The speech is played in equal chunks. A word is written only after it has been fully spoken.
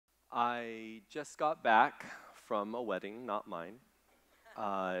I just got back from a wedding, not mine.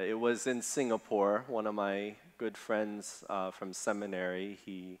 It was in Singapore. One of my good friends from seminary,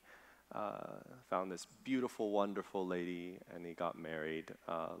 he found this beautiful, wonderful lady, and he got married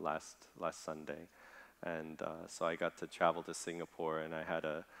last Sunday. And so I got to travel to Singapore, and I had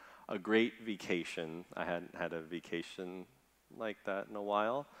a great vacation. I hadn't had a vacation like that in a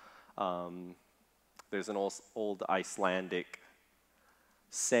while. There's an old Icelandic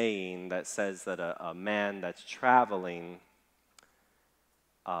saying that says that a man that's traveling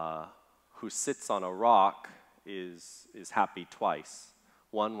who sits on a rock is happy twice.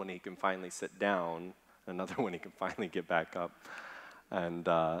 One when he can finally sit down, another when he can finally get back up. And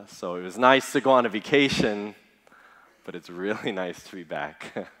so it was nice to go on a vacation, but it's really nice to be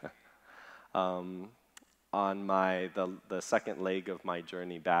back. On the second leg of my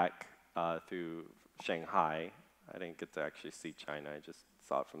journey back through Shanghai, I didn't get to actually see China, I just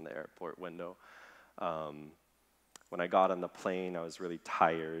saw it from the airport window. When I got on the plane, I was really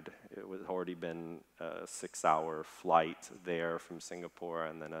tired. It had already been a 6-hour flight there from Singapore,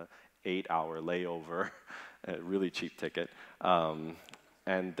 and then a 8-hour layover, a really cheap ticket. And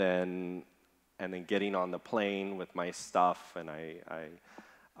then getting on the plane with my stuff, and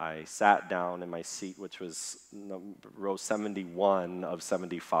I sat down in my seat, which was row 71 of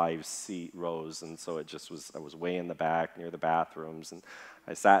 75 seat rows, and so I was way in the back near the bathrooms, and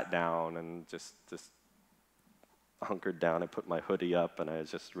I sat down and just hunkered down. I put my hoodie up, and I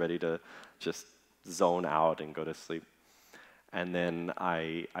was just ready to just zone out and go to sleep. And then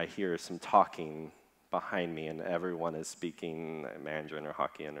I hear some talking behind me, and everyone is speaking Mandarin or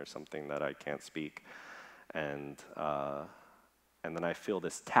Hokkien or something that I can't speak. And then I feel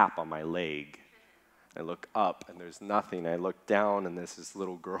this tap on my leg. I look up, and there's nothing. I look down, and there's this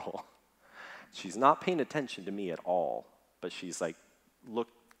little girl. She's not paying attention to me at all, but she's like,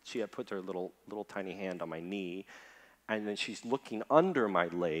 she had put her little tiny hand on my knee, and then she's looking under my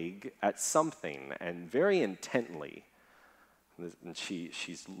leg at something, and very intently. And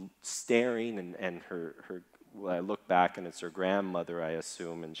she's staring, and her I look back, and it's her grandmother, I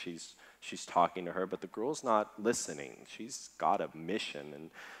assume, and she's talking to her, but the girl's not listening. She's got a mission,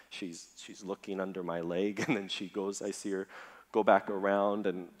 and she's looking under my leg, and then I see her go back around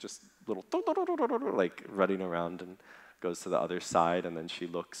and just little like running around, and goes to the other side, and then she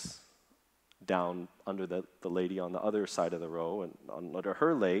looks down under the lady on the other side of the row and under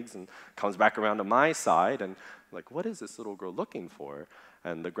her legs, and comes back around to my side, and like, what is this little girl looking for?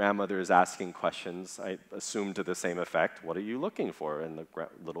 And the grandmother is asking questions, I assume to the same effect, what are you looking for? And the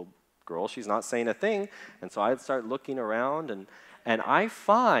little girl, she's not saying a thing, and so I start looking around, and I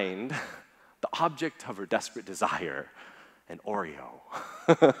find the object of her desperate desire, an Oreo.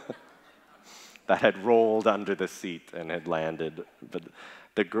 That had rolled under the seat and had landed, but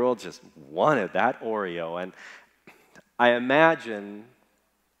the girl just wanted that Oreo. And I imagine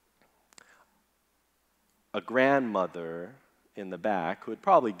a grandmother in the back, who had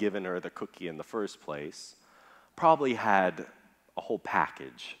probably given her the cookie in the first place, probably had a whole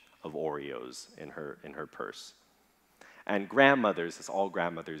package of Oreos in her purse. And grandmothers, as all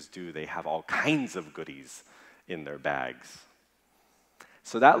grandmothers do, they have all kinds of goodies in their bags.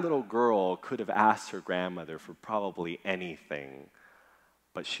 So that little girl could have asked her grandmother for probably anything,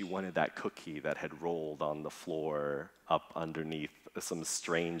 but she wanted that cookie that had rolled on the floor up underneath some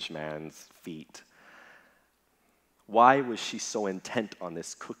strange man's feet. Why was she so intent on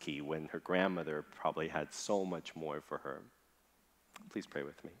this cookie when her grandmother probably had so much more for her? Please pray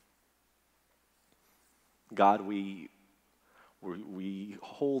with me. God, we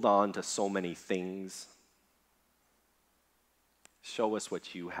hold on to so many things. Show us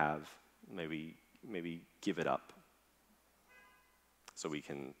what you have. Maybe give it up so we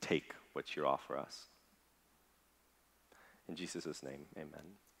can take what you offer us. In Jesus' name,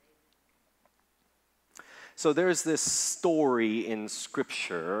 amen. So there's this story in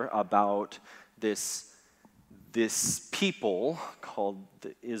Scripture about this people called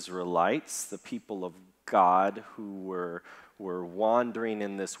the Israelites, the people of God, who were wandering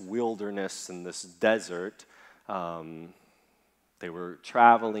in this wilderness, in this desert. They were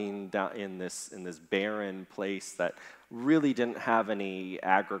traveling down in this barren place that really didn't have any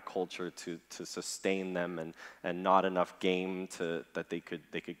agriculture to sustain them, and not enough game that they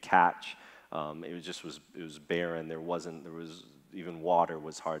could catch. It was barren. There was even water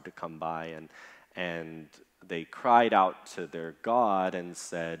was hard to come by, and they cried out to their God and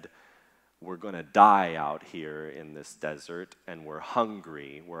said, we're going to die out here in this desert, and we're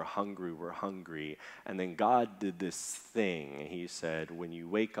hungry. And then God did this thing. He said, when you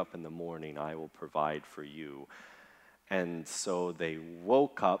wake up in the morning, I will provide for you. And so they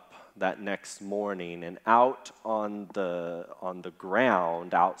woke up that next morning, and out on the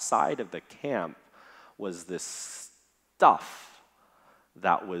ground outside of the camp was this stuff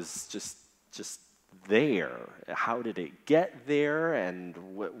that was just there. How did it get there, and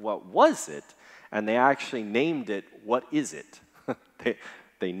what was it? And they actually named it, "What is it?"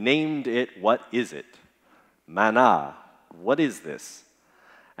 they named it, "What is it?" Manna. What is this?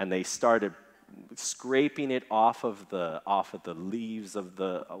 And they started scraping it off of the leaves of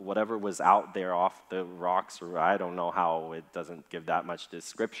the whatever was out there, off the rocks, or I don't know how. It doesn't give that much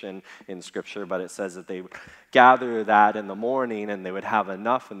description in Scripture, but it says that they would gather that in the morning, and they would have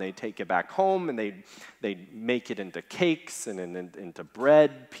enough, and they'd take it back home, and they'd make it into cakes and into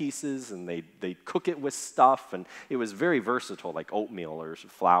bread pieces, and they'd cook it with stuff, and it was very versatile, like oatmeal or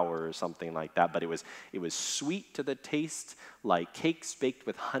flour or something like that. But it was sweet to the taste, like cakes baked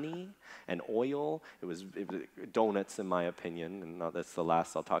with honey and oil. It was donuts, in my opinion, and that's the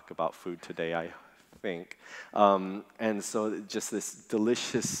last I'll talk about food today, I think. And so just this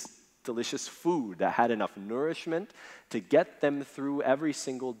delicious food that had enough nourishment to get them through every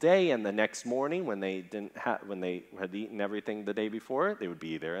single day. And the next morning, when they had eaten everything the day before, they would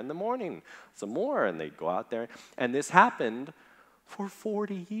be there in the morning, some more, and they'd go out there. And this happened for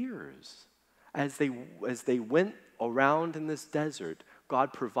 40 years. As they went around in this desert,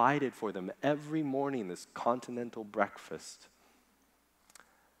 God provided for them every morning this continental breakfast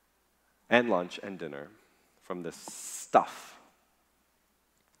and lunch and dinner from this stuff.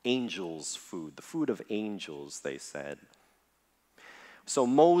 Angels' food, the food of angels, they said. So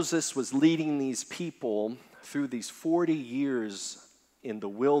Moses was leading these people through these 40 years in the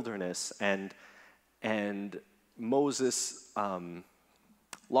wilderness, and Moses,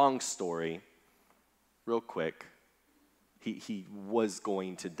 long story, real quick, he was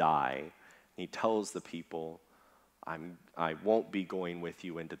going to die. He tells the people, I won't be going with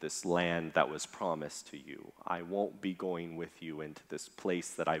you into this land that was promised to you. I won't be going with you into this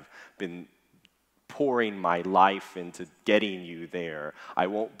place that I've been pouring my life into getting you there. I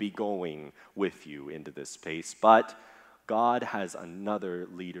won't be going with you into this space. But God has another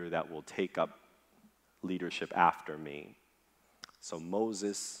leader that will take up leadership after me. So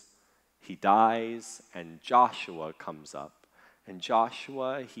Moses, he dies, and Joshua comes up. And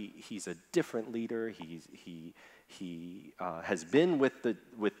Joshua, he's a different leader. He has been with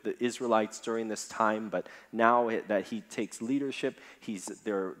the Israelites during this time, but now that he takes leadership,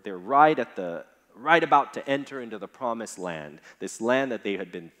 they're right about to enter into the promised land, this land that they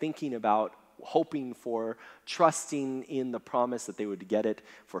had been thinking about, hoping for, trusting in the promise that they would get it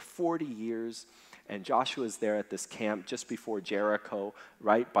for 40 years. And Joshua is there at this camp just before Jericho,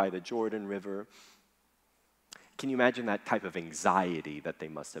 right by the Jordan River. Can you imagine that type of anxiety that they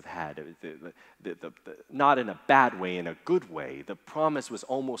must have had? Not in a bad way, in a good way. The promise was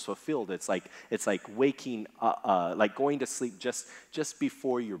almost fulfilled. It's like waking, like going to sleep just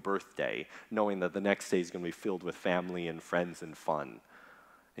before your birthday, knowing that the next day is going to be filled with family and friends and fun.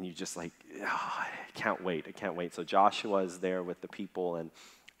 And you just like, oh, I can't wait. So Joshua is there with the people,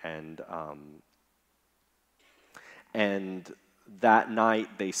 and that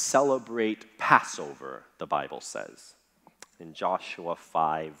night they celebrate Passover, the Bible says, in Joshua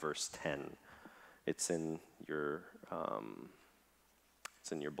 5, verse 10. It's in your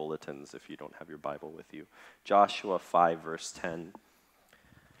bulletins if you don't have your Bible with you. Joshua 5, verse 10.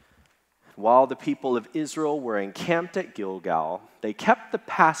 While the people of Israel were encamped at Gilgal, they kept the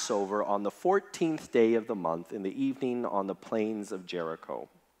Passover on the 14th day of the month in the evening on the plains of Jericho.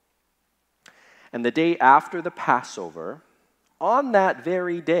 And the day after the Passover, on that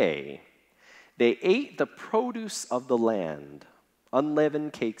very day, they ate the produce of the land,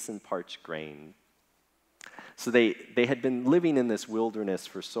 unleavened cakes and parched grain. So they had been living in this wilderness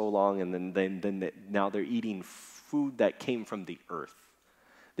for so long, and then now they're eating food that came from the earth.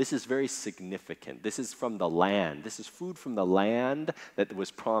 This is very significant. This is from the land. This is food from the land that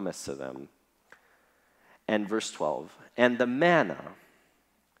was promised to them. And verse 12, and the manna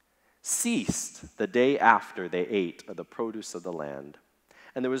ceased the day after they ate of the produce of the land.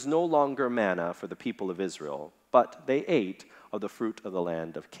 And there was no longer manna for the people of Israel, but they ate of the fruit of the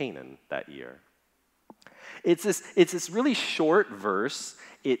land of Canaan that year. It's this really short verse.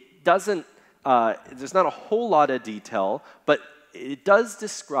 It doesn't, there's not a whole lot of detail, but it does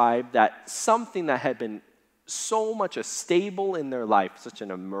describe that something that had been so much a stable in their life, such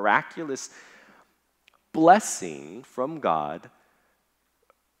a miraculous blessing from God,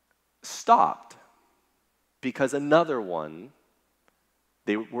 stopped because they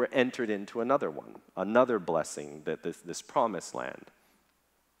were entered into another blessing, that this promised land.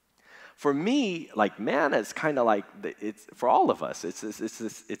 For me, like manna is kind of like, it's for all of us, it's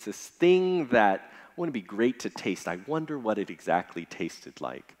this thing that wouldn't it be great to taste. I wonder what it exactly tasted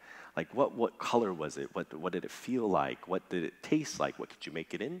like. Like what color was it? What did it feel like? What did it taste like? What could you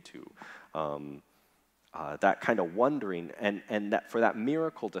make it into? That kind of wondering, and that for that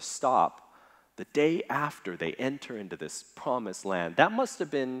miracle to stop the day after they enter into this promised land, that must have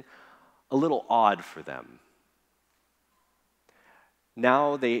been a little odd for them.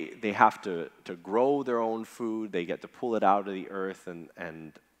 Now they have to grow their own food. They get to pull it out of the earth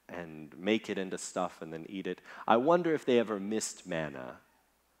and make it into stuff and then eat it. I wonder if they ever missed manna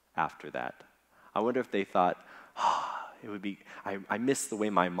after that. I wonder if they thought, it would be, I miss the way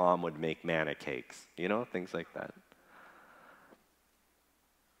my mom would make manna cakes, things like that.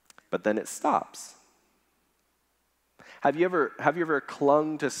 But then it stops. Have you ever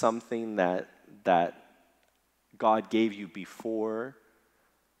clung to something that God gave you before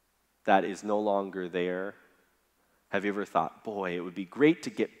that is no longer there? Have you ever thought, boy, it would be great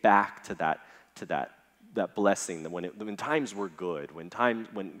to get back to that blessing when times were good, when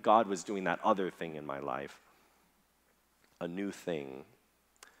God was doing that other thing in my life, a new thing,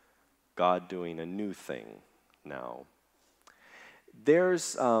 God doing a new thing now.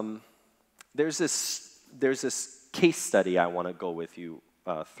 There's this case study I want to go with you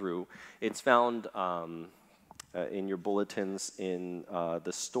through. It's found in your bulletins in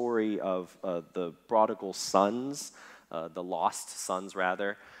the story of the prodigal sons, the lost sons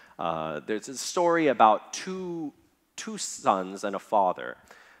rather. There's a story about two sons and a father.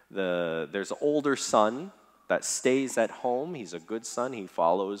 There's an older son that stays at home. He's a good son. He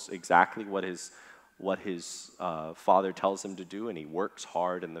follows exactly what his father tells him to do, and he works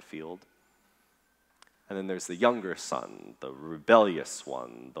hard in the field. And then there's the younger son, the rebellious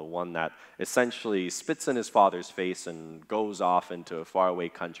one, the one that essentially spits in his father's face and goes off into a faraway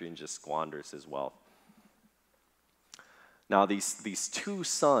country and just squanders his wealth. Now these two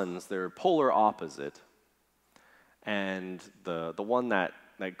sons, they're polar opposite. And the one that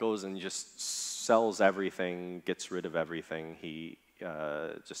goes and just sells everything, gets rid of everything, he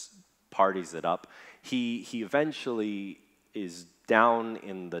just parties it up. He eventually is down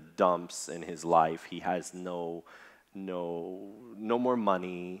in the dumps in his life. He has no more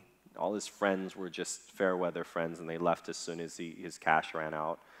money. All his friends were just fair weather friends, and they left as soon as his cash ran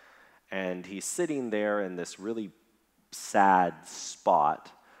out. And he's sitting there in this really sad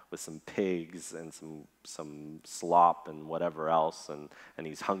spot with some pigs and some slop and whatever else, and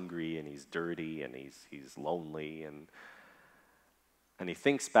he's hungry and he's dirty and he's lonely and he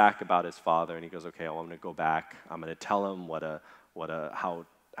thinks back about his father and he goes, okay, I want to go back. I'm going to tell him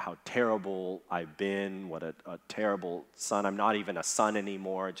how terrible I've been, what a terrible son. I'm not even a son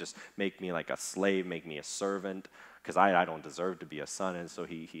anymore. Just make me like a slave, make me a servant, because I don't deserve to be a son. And so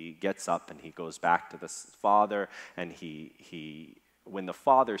he gets up and he goes back to the father, and when the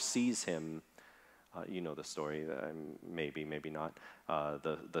father sees him, you know the story, maybe not.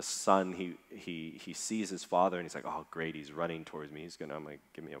 The son, he sees his father and he's like, oh great, he's running towards me. I'm gonna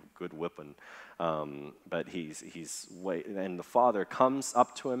give me a good whipping. But and the father comes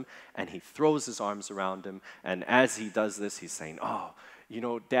up to him and he throws his arms around him. And as he does this, he's saying, oh,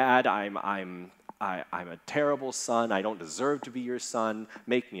 Dad, I'm a terrible son. I don't deserve to be your son.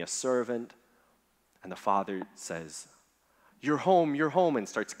 Make me a servant. And the father says, you're home, and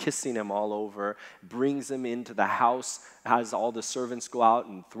starts kissing him all over, brings him into the house, has all the servants go out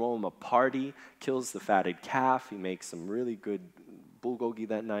and throw him a party, kills the fatted calf. He makes some really good bulgogi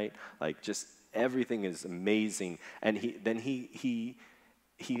that night. Like, just everything is amazing. And he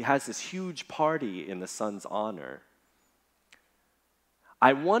has this huge party in the son's honor.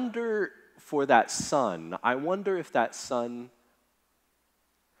 I wonder for that son, if that son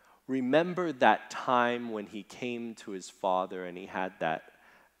remembered that time when he came to his father and he had that,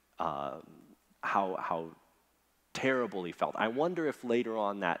 how terrible he felt. I wonder if later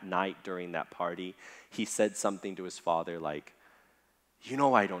on that night during that party, he said something to his father like,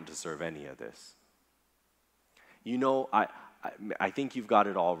 I don't deserve any of this. I think you've got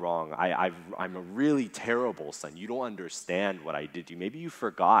it all wrong. I'm a really terrible son. You don't understand what I did to you. Maybe you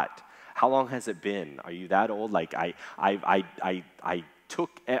forgot. How long has it been? Are you that old? Like, I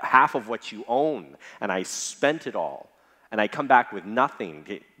took half of what you own, and I spent it all, and I come back with nothing.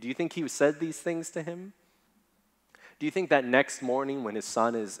 Do you think he said these things to him? Do you think that next morning when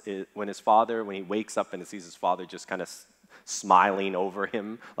when he wakes up and sees his father just kind of smiling over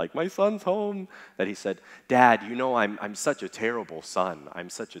him, like, my son's home, that he said, Dad, I'm such a terrible son. I'm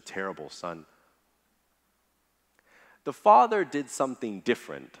such a terrible son. The father did something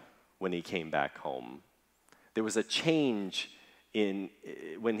different when he came back home. There was a change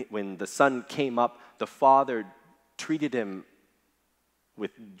when the son came up, the father treated him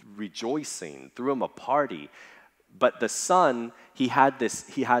with rejoicing, threw him a party. But the son, he had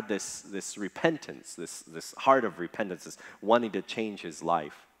this repentance, this heart of repentance, this wanting to change his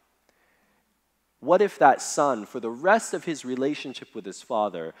life. What if that son, for the rest of his relationship with his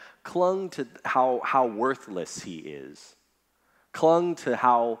father, clung to how worthless he is, clung to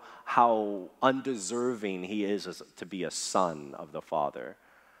how undeserving he is to be a son of the father,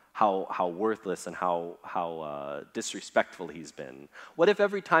 how worthless and how disrespectful he's been? What if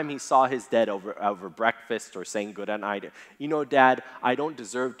every time he saw his dad over breakfast or saying good night, you know, Dad, I don't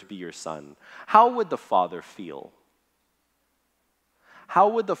deserve to be your son? How would the father feel? How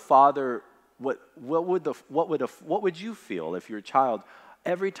would the father, what would you feel if your child,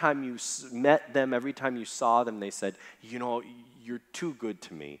 every time you met them, every time you saw them, they said, you know, you're too good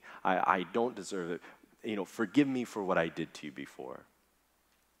to me. I don't deserve it. You know, forgive me for what I did to you before.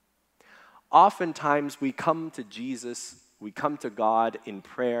 Oftentimes we come to Jesus, we come to God in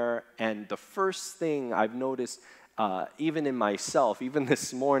prayer, and the first thing I've noticed, even in myself, even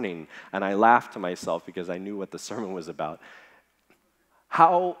this morning, and I laughed to myself because I knew what the sermon was about,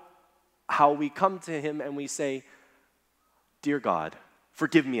 how we come to him and we say, dear God,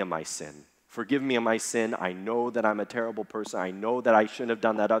 forgive me of my sin. Forgive me of my sin. I know that I'm a terrible person. I know that I shouldn't have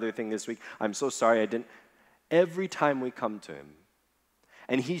done that other thing this week. I'm so sorry I didn't. Every time we come to him,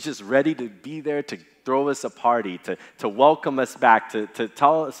 and he's just ready to be there to throw us a party, to welcome us back, to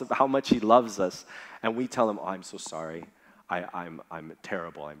tell us how much he loves us. And we tell him, oh, I'm so sorry. I'm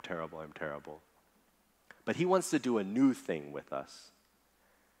terrible, I'm terrible, I'm terrible. But he wants to do a new thing with us.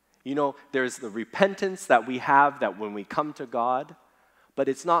 You know, there's the repentance that we have that when we come to God, but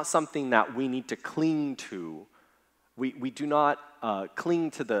it's not something that we need to cling to. We do not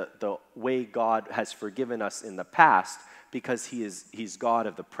cling to the way God has forgiven us in the past, because he's God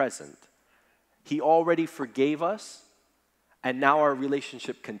of the present. He already forgave us, and now our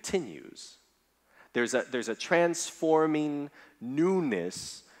relationship continues. There's a transforming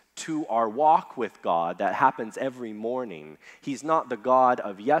newness to our walk with God that happens every morning. He's not the God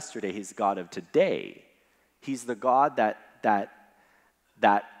of yesterday, he's the God of today. He's the God that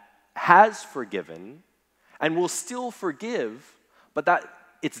has forgiven and will still forgive, but that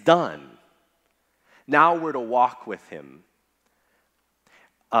it's done. Now we're to walk with him.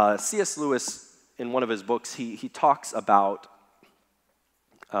 C.S. Lewis, in one of his books, he talks about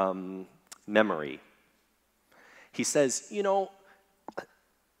memory. He says, you know,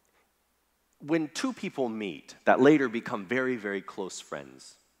 when two people meet that later become very, very close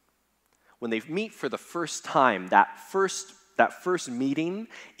friends, when they meet for the first time, that first meeting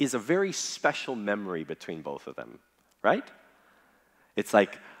is a very special memory between both of them, right? It's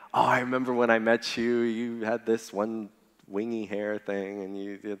like, oh, I remember when I met you, you had this one wingy hair thing, and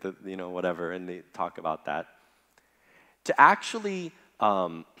you did the, you know, whatever, and they talk about that. To actually,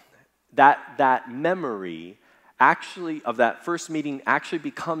 that memory actually of that first meeting actually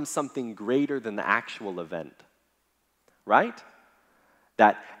becomes something greater than the actual event, right?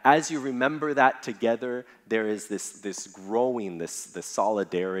 That as you remember that together, there is this growing, this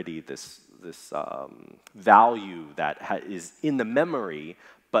solidarity, this value that is in the memory,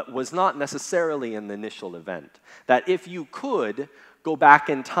 but was not necessarily in the initial event. That if you could go back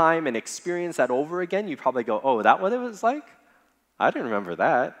in time and experience that over again, you'd probably go, oh, that what it was like? I didn't remember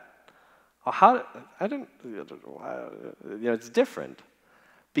that. It's different.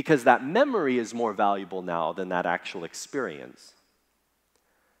 Because that memory is more valuable now than that actual experience.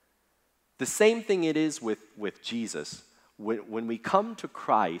 The same thing it is with Jesus. When we come to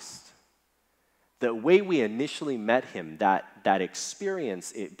Christ, the way we initially met him, that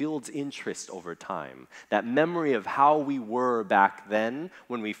experience, it builds interest over time. That memory of how we were back then,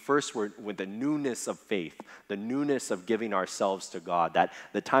 when we first were with the newness of faith, the newness of giving ourselves to God, that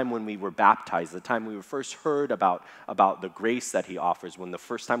the time when we were baptized, the time we first heard about the grace that he offers, when the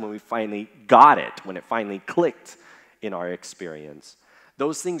first time when we finally got it, when it finally clicked in our experience.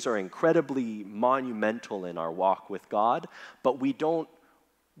 Those things are incredibly monumental in our walk with God, but we don't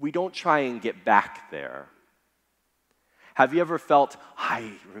try and get back there. Have you ever felt,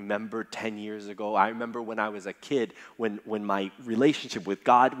 I remember 10 years ago, I remember when I was a kid, when my relationship with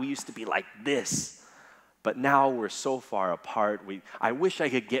God, we used to be like this. But now we're so far apart, I wish I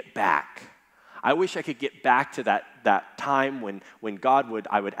could get back. I wish I could get back to that time when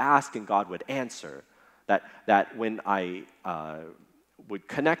I would ask and God would answer. That when I would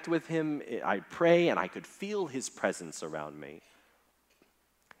connect with him, I'd pray and I could feel his presence around me.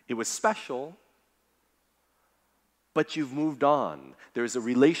 It was special, but you've moved on. There's a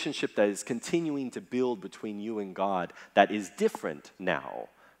relationship that is continuing to build between you and God that is different now.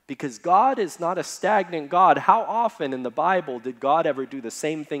 Because God is not a stagnant God. How often in the Bible did God ever do the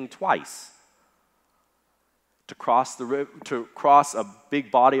same thing twice? To cross a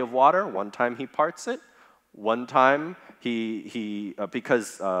big body of water, one time he parts it. One time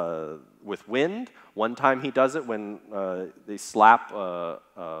because with wind. One time he does it when they slap a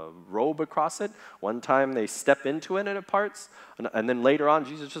robe across it. One time they step into it and it parts. And then later on,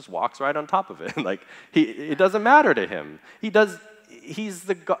 Jesus just walks right on top of it. Like it doesn't matter to him. He's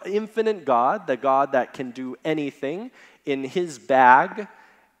the infinite God, the God that can do anything. In his bag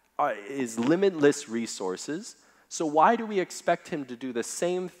is limitless resources. So why do we expect him to do the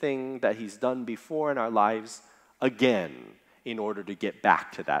same thing that he's done before in our lives again in order to get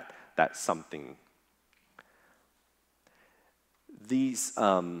back to that something?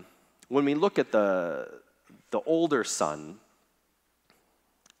 When we look at the older son,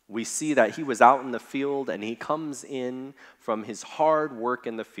 we see that he was out in the field and he comes in from his hard work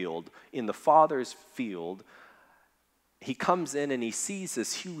in the field, in the father's field. He comes in and he sees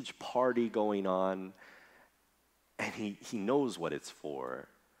this huge party going on, and he knows what it's for.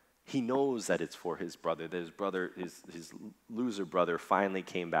 He knows that it's for his brother. That his loser brother finally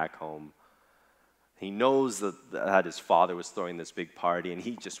came back home. He knows that his father was throwing this big party, and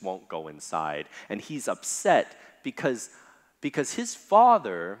he just won't go inside. And he's upset because his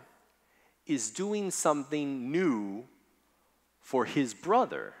father is doing something new for his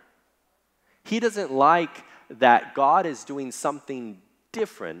brother. He doesn't like that God is doing something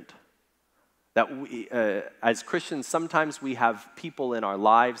different. That we, as Christians, sometimes we have people in our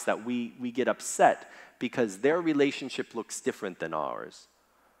lives that we get upset because their relationship looks different than ours.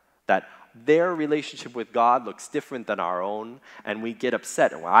 That their relationship with God looks different than our own, and we get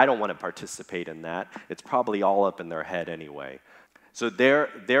upset. Well, I don't want to participate in that. It's probably all up in their head anyway. So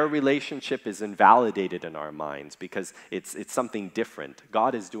their relationship is invalidated in our minds because it's something different.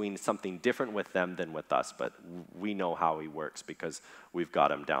 God is doing something different with them than with us, but we know how he works because we've got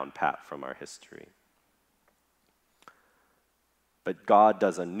him down pat from our history. But God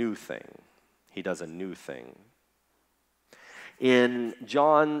does a new thing. He does a new thing. In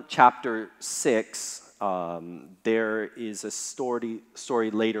John chapter 6, there is a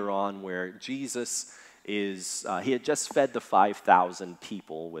story later on where Jesus he had just fed the 5,000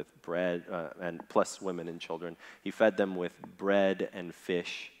 people with bread, and plus women and children. He fed them with bread and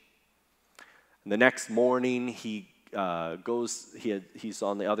fish. And the next morning, he's on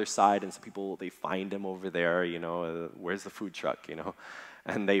the other side, and some people, they find him over there, where's the food truck,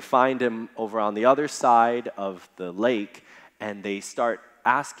 And they find him over on the other side of the lake, and they start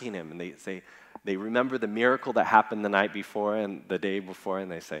asking him, and they remember the miracle that happened the night before and the day before,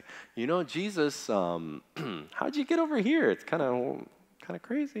 and they say, Jesus, how'd you get over here? It's kind of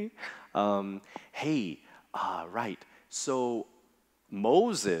crazy. Right. So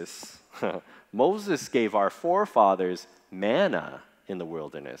Moses gave our forefathers manna in the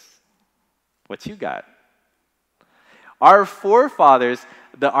wilderness. What you got? Our forefathers,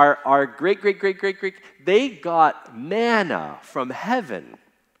 our great, they got manna from heaven.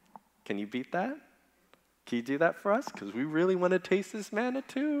 Can you beat that? Can you do that for us? Because we really want to taste this manna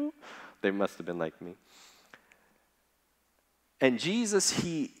too. They must have been like me. And Jesus,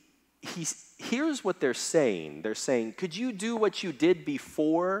 here's what they're saying. They're saying, could you do what you did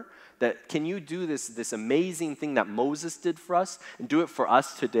before? Can you do this amazing thing that Moses did for us and do it for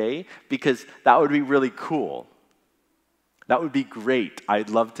us today? Because that would be really cool. That would be great. I'd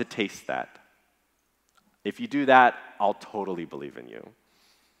love to taste that. If you do that, I'll totally believe in you.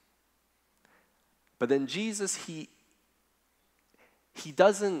 But then Jesus, he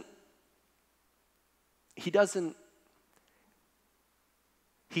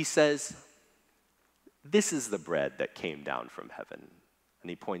says, this is the bread that came down from heaven. And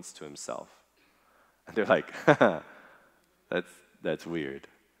he points to himself. And they're like, that's weird.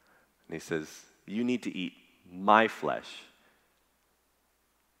 And he says, you need to eat my flesh.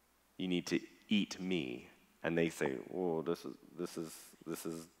 You need to eat me. And they say, whoa, this is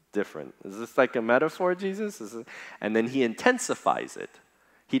different. Is this like a metaphor, Jesus? And then he intensifies it.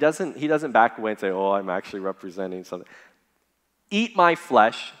 He doesn't back away and say, oh, I'm actually representing something. Eat my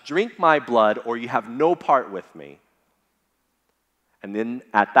flesh, drink my blood, or you have no part with me. And then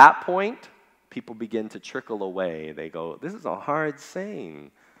at that point, people begin to trickle away. They go, this is a hard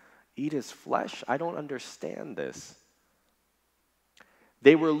saying. Eat his flesh? I don't understand this.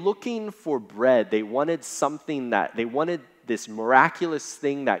 They were looking for bread. They wanted this miraculous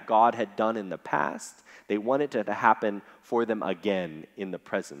thing that God had done in the past. They wanted it to happen for them again in the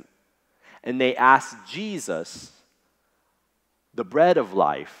present. And they asked Jesus the bread of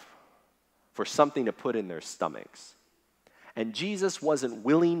life for something to put in their stomachs. And Jesus wasn't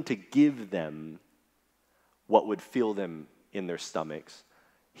willing to give them what would fill them in their stomachs.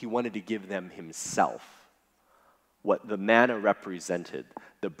 He wanted to give them himself. What the manna represented,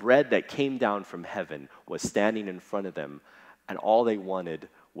 the bread that came down from heaven, was standing in front of them, and all they wanted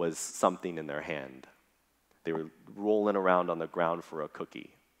was something in their hand. They were rolling around on the ground for a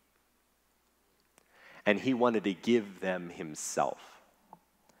cookie. And he wanted to give them himself.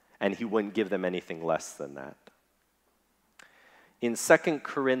 And he wouldn't give them anything less than that. In 2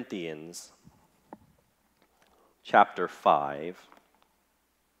 Corinthians chapter 5,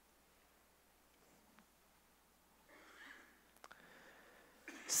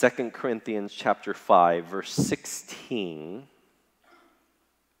 Second Corinthians chapter 5, verse 16,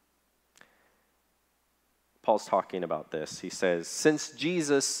 Paul's talking about this. He says, since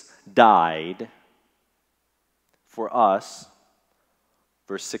Jesus died for us,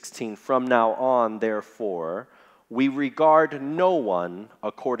 verse 16, from now on, therefore, we regard no one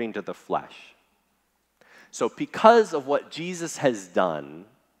according to the flesh. So because of what Jesus has done,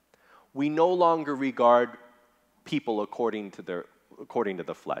 we no longer regard people according to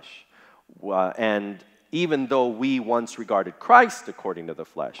the flesh. And even though we once regarded Christ according to the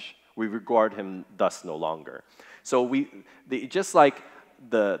flesh, we regard him thus no longer. So just like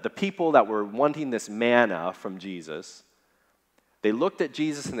the people that were wanting this manna from Jesus, they looked at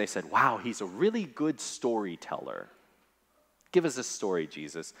Jesus and they said, wow, he's a really good storyteller. Give us a story,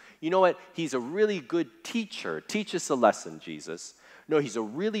 Jesus. You know what? He's a really good teacher. Teach us a lesson, Jesus. No, he's a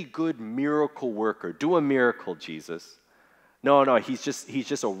really good miracle worker. Do a miracle, Jesus. No, he's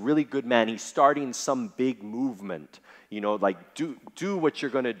just a really good man. He's starting some big movement. Like do what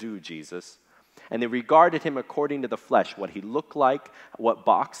you're going to do, Jesus. And they regarded him according to the flesh, what he looked like, what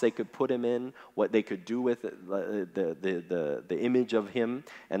box they could put him in, what they could do with the image of him.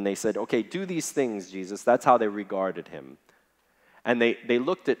 And they said, okay, do these things, Jesus. That's how they regarded him. And they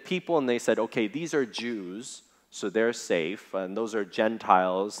looked at people and they said, okay, these are Jews, so they're safe. And those are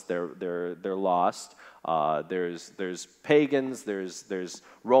Gentiles, they're lost. There's pagans, there's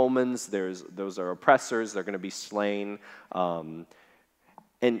Romans, those are oppressors, they're going to be slain. And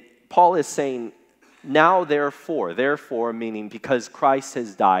Paul is saying, now therefore meaning because Christ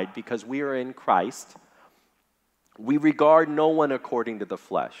has died, because we are in Christ, we regard no one according to the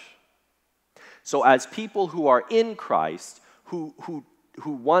flesh. So as people who are in Christ, who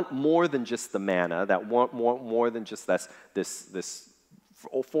want more than just the manna, that want more than just this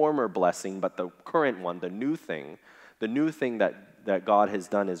former blessing, but the current one, the new thing that God has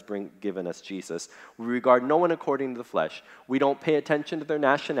done is given us Jesus. We regard no one according to the flesh. We don't pay attention to their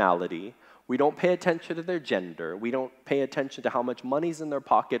nationality. We don't pay attention to their gender. We don't pay attention to how much money's in their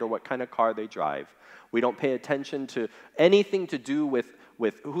pocket or what kind of car they drive. We don't pay attention to anything to do with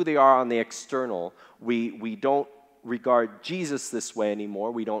who they are on the external. We don't regard Jesus this way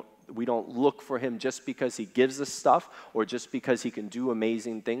anymore. We don't look for him just because he gives us stuff or just because he can do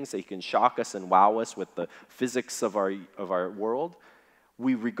amazing things, that he can shock us and wow us with the physics of our world.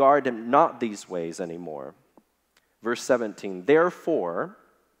 We regard him not these ways anymore. Verse 17, therefore,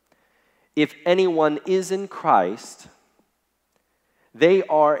 if anyone is in Christ, they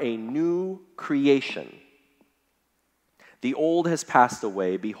are a new creation. The old has passed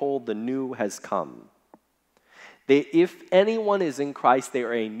away. Behold, the new has come. If anyone is in Christ, they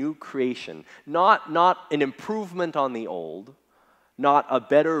are a new creation. Not an improvement on the old, not a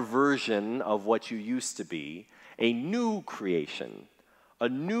better version of what you used to be. A new creation, a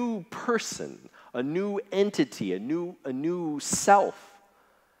new person, a new entity, a new self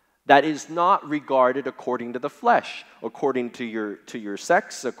that is not regarded according to the flesh, according to your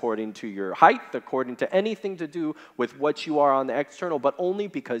sex, according to your height, according to anything to do with what you are on the external, but only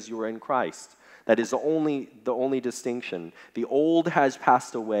because you are in Christ. That is the only distinction. The old has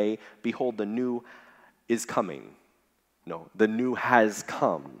passed away. Behold, the new is coming. No, the new has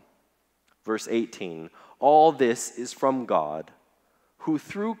come. Verse 18, all this is from God, who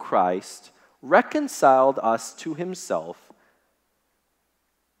through Christ reconciled us to himself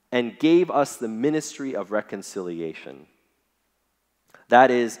and gave us the ministry of reconciliation. That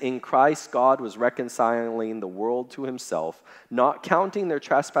is, in Christ, God was reconciling the world to himself, not counting their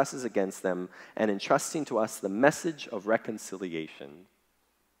trespasses against them, and entrusting to us the message of reconciliation.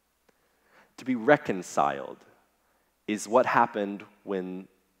 To be reconciled is what happened when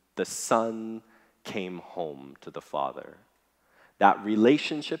the Son came home to the Father. That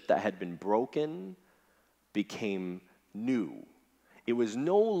relationship that had been broken became new. It was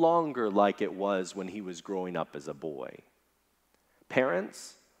no longer like it was when he was growing up as a boy.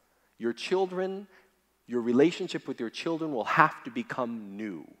 Parents, your children your relationship with your children will have to become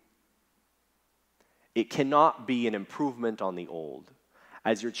new. It cannot be an improvement on the old.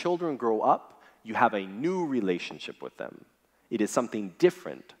 As your children grow up, you have a new relationship with them. It is something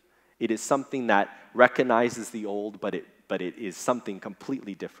different. It is something that recognizes the old, but it is something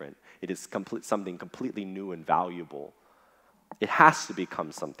completely different. It is something completely new and valuable. It has to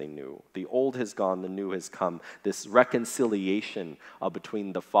become something new. The old has gone, the new has come. This reconciliation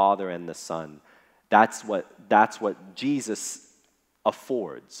between the Father and the Son, that's what Jesus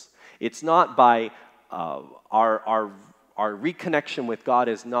affords. It's not by our reconnection with God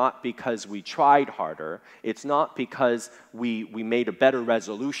is not because we tried harder. It's not because we made a better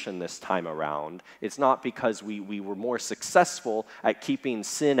resolution this time around. It's not because we were more successful at keeping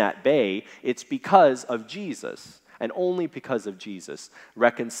sin at bay. It's because of Jesus. And only because of Jesus,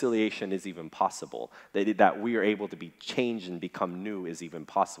 reconciliation is even possible. That we are able to be changed and become new is even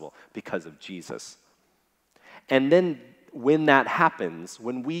possible because of Jesus. And then when that happens,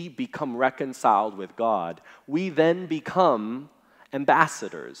 when we become reconciled with God, we then become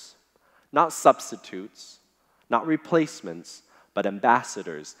ambassadors, not substitutes, not replacements, but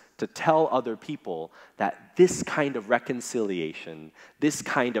ambassadors to tell other people that this kind of reconciliation, this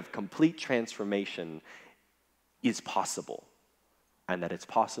kind of complete transformation is possible, and that it's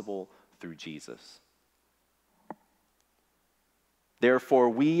possible through Jesus. Therefore,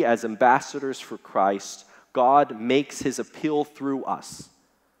 we as ambassadors for Christ, God makes his appeal through us.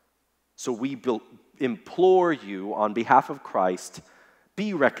 So we implore you on behalf of Christ,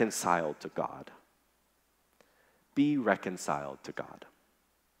 be reconciled to God. Be reconciled to God.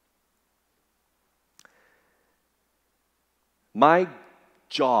 My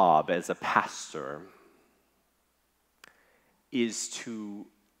job as a pastor is to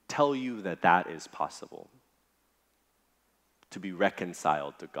tell you that that is possible, to be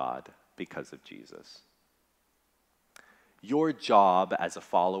reconciled to God because of Jesus. Your job as a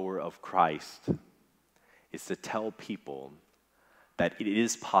follower of Christ is to tell people that it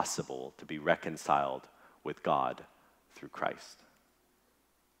is possible to be reconciled with God through Christ.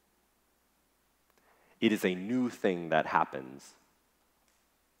 It is a new thing that happens.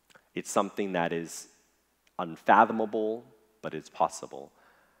 It's something that is unfathomable, but it's possible.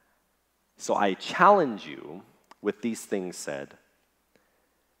 So I challenge you, with these things said,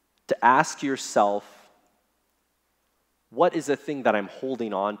 to ask yourself, what is the thing that I'm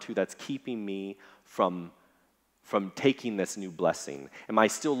holding on to that's keeping me from taking this new blessing? Am I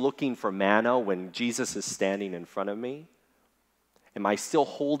still looking for manna when Jesus is standing in front of me? Am I still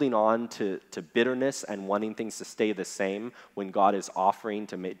holding on to bitterness and wanting things to stay the same when God is offering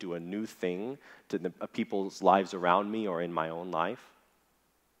to do a new thing to the people's lives around me or in my own life?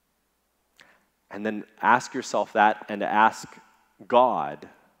 And then ask yourself that, and ask God,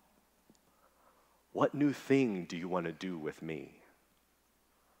 what new thing do you want to do with me?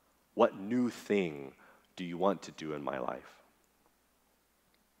 What new thing do you want to do in my life?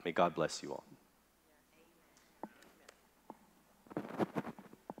 May God bless you all.